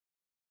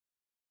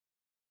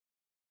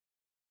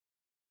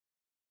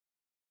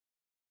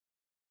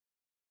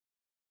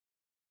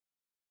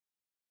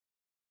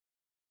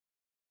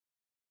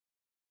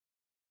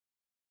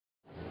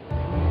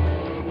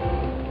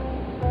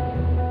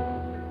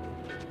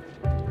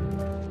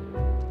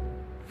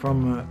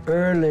From an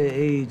early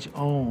age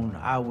on,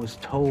 I was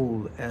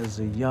told as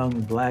a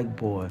young black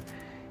boy,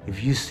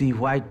 if you see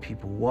white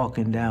people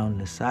walking down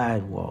the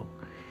sidewalk,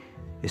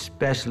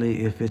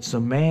 especially if it's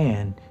a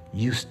man,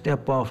 you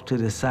step off to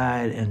the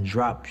side and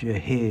drop your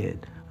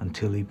head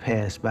until he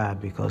passed by,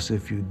 because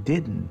if you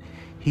didn't,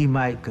 he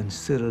might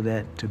consider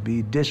that to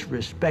be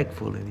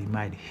disrespectful, and he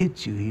might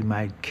hit you, he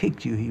might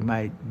kick you, he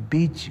might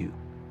beat you.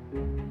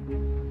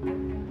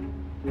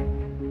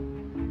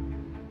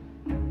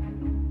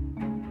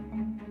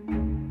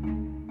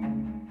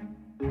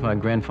 My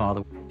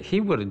grandfather,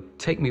 he would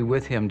take me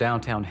with him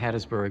downtown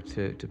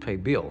Hattiesburg to pay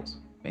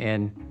bills.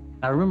 And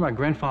I remember my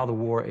grandfather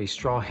wore a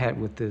straw hat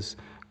with this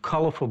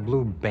colorful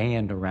blue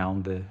band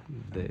around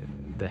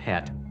the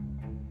hat.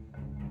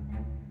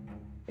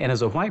 And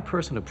as a white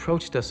person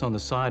approached us on the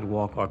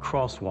sidewalk or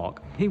crosswalk,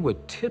 he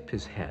would tip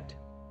his hat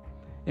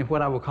in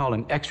what I would call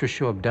an extra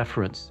show of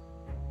deference.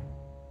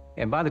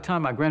 And by the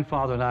time my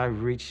grandfather and I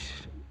reached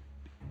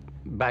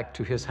back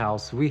to his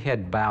house, we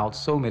had bowed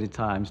so many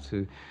times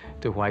to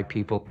white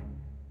people.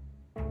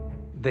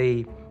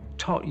 They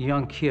taught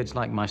young kids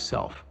like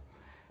myself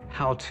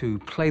how to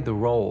play the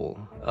role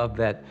of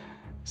that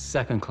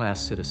second-class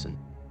citizen.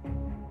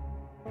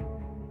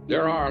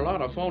 There are a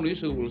lot of phonies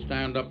who will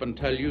stand up and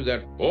tell you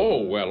that,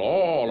 oh, well,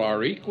 all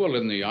are equal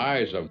in the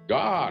eyes of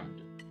God.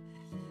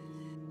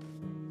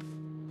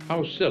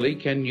 How silly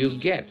can you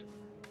get?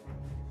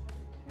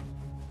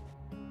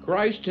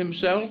 Christ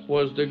himself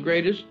was the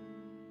greatest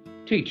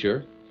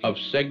teacher of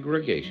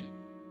segregation.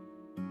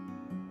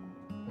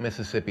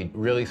 Mississippi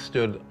really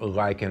stood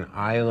like an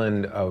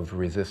island of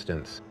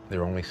resistance.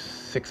 There were only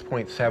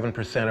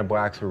 6.7% of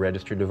blacks who were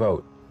registered to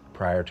vote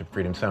prior to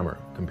Freedom Summer,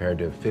 compared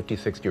to 50,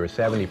 60, or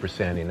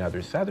 70% in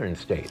other southern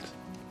states.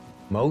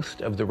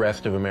 Most of the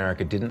rest of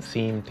America didn't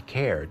seem to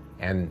care,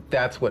 and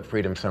that's what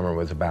Freedom Summer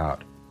was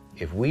about.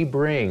 If we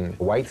bring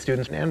white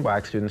students and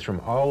black students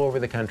from all over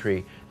the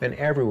country, then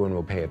everyone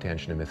will pay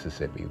attention to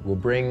Mississippi. We'll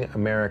bring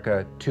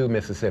America to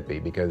Mississippi,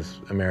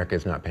 because America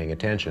is not paying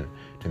attention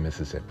to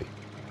Mississippi.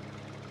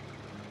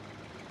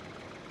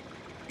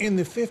 In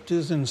the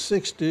 50s and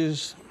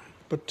 60s,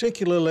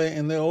 particularly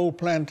in the old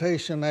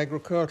plantation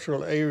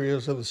agricultural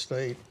areas of the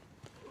state,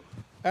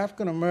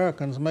 African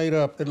Americans made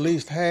up at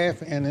least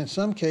half, and in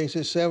some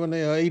cases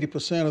 70 or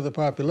 80% of the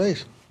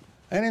population.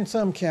 And in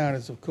some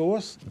counties, of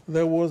course,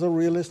 there was a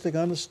realistic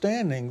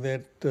understanding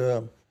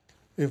that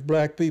if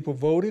black people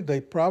voted, they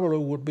probably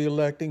would be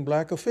electing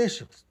black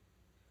officials.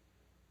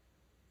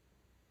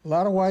 A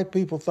lot of white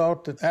people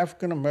thought that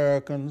African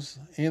Americans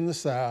in the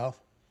South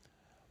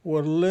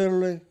would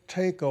literally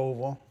take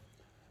over,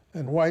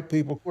 and white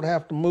people would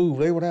have to move.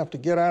 They would have to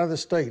get out of the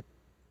state.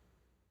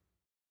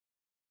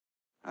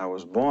 I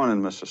was born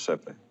in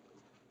Mississippi,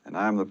 and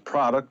I'm the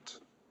product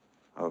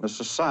of the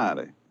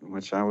society in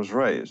which I was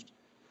raised.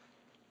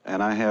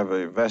 And I have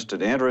a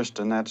vested interest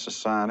in that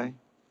society,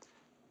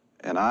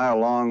 and I,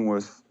 along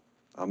with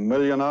 1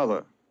 million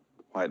other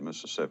white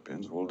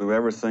Mississippians, will do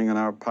everything in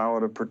our power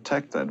to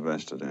protect that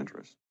vested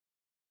interest.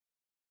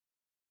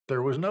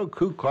 There was no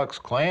Ku Klux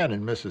Klan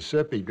in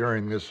Mississippi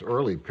during this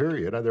early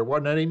period. There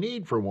wasn't any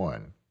need for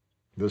one.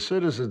 The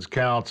Citizens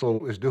Council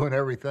was doing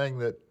everything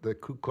that the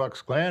Ku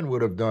Klux Klan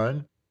would have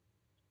done.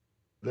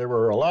 There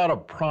were a lot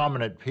of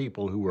prominent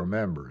people who were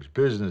members,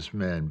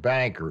 businessmen,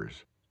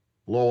 bankers,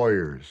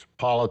 lawyers,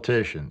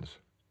 politicians.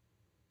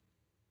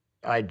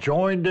 I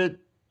joined it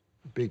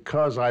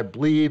because I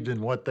believed in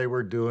what they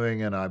were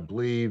doing, and I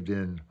believed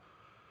in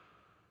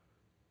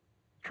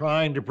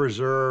trying to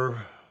preserve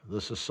the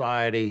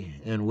society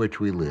in which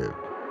we lived.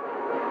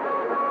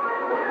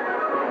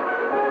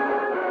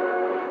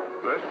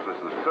 This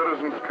is the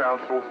Citizens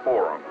Council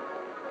Forum,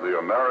 the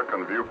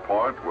American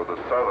viewpoint with a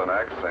Southern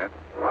accent.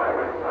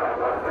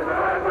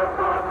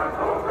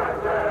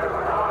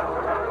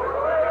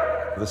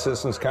 The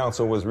Citizens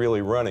Council was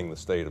really running the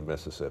state of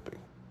Mississippi.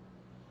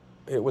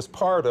 It was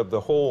part of the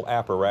whole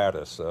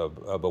apparatus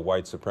of a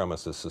white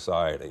supremacist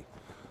society,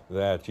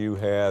 that you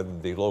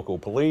had the local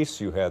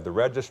police, you had the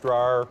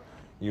registrar,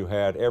 you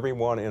had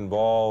everyone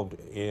involved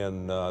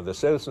in the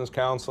Citizens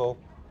Council.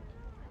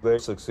 They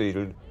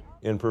succeeded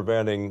in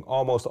preventing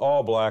almost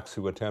all blacks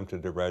who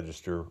attempted to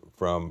register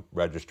from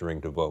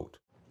registering to vote.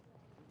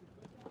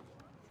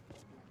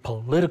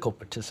 Political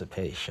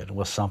participation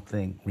was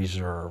something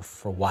reserved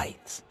for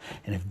whites.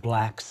 And if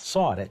blacks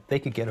sought it, they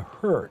could get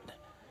hurt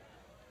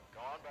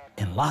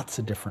in lots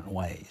of different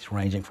ways,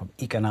 ranging from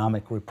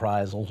economic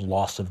reprisals,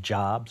 loss of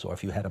jobs, or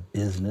if you had a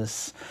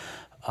business,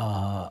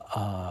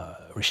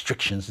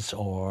 restrictions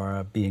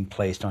or being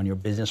placed on your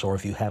business, or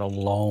if you had a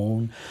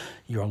loan,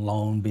 your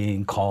loan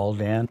being called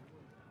in.